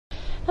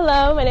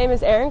Hello, my name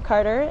is Erin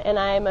Carter, and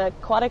I am an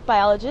aquatic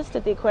biologist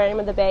at the Aquarium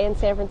of the Bay in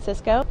San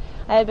Francisco.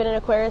 I have been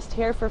an aquarist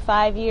here for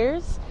 5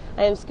 years.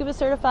 I am scuba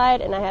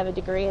certified, and I have a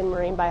degree in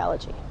marine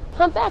biology.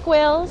 Humpback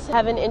whales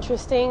have an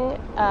interesting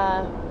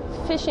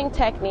fishing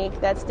technique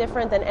that's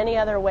different than any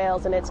other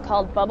whales, and it's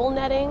called bubble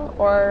netting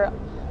or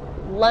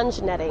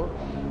lunge netting.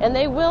 And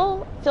they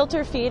will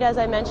filter feed, as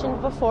I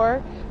mentioned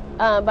before,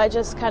 by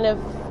just kind of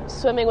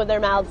swimming with their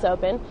mouths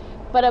open.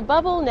 But a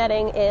bubble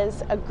netting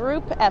is a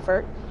group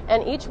effort,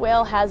 and each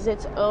whale has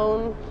its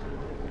own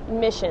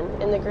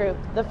mission in the group.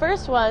 The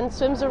first one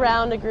swims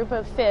around a group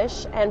of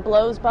fish and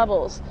blows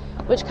bubbles,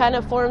 which kind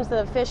of forms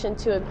the fish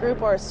into a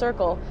group or a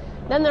circle.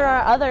 Then there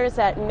are others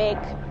that make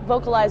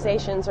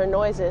vocalizations or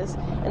noises,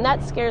 and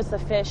that scares the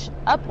fish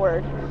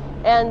upward.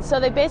 And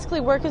so they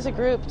basically work as a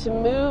group to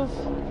move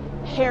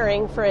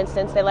herring, for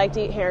instance, they like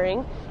to eat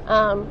herring,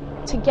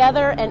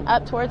 together and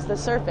up towards the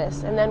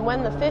surface. And then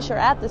when the fish are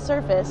at the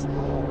surface,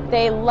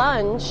 they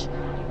lunge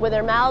with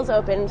their mouths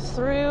open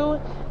through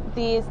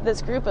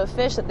this group of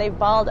fish that they've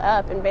balled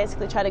up and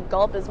basically try to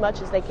gulp as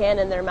much as they can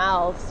in their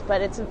mouths.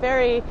 But it's a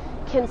very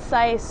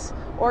concise,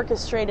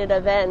 orchestrated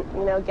event,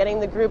 getting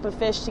the group of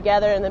fish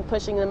together and then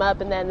pushing them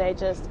up, and then they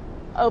just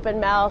open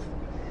mouth,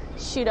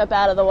 shoot up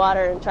out of the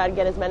water and try to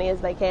get as many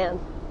as they can.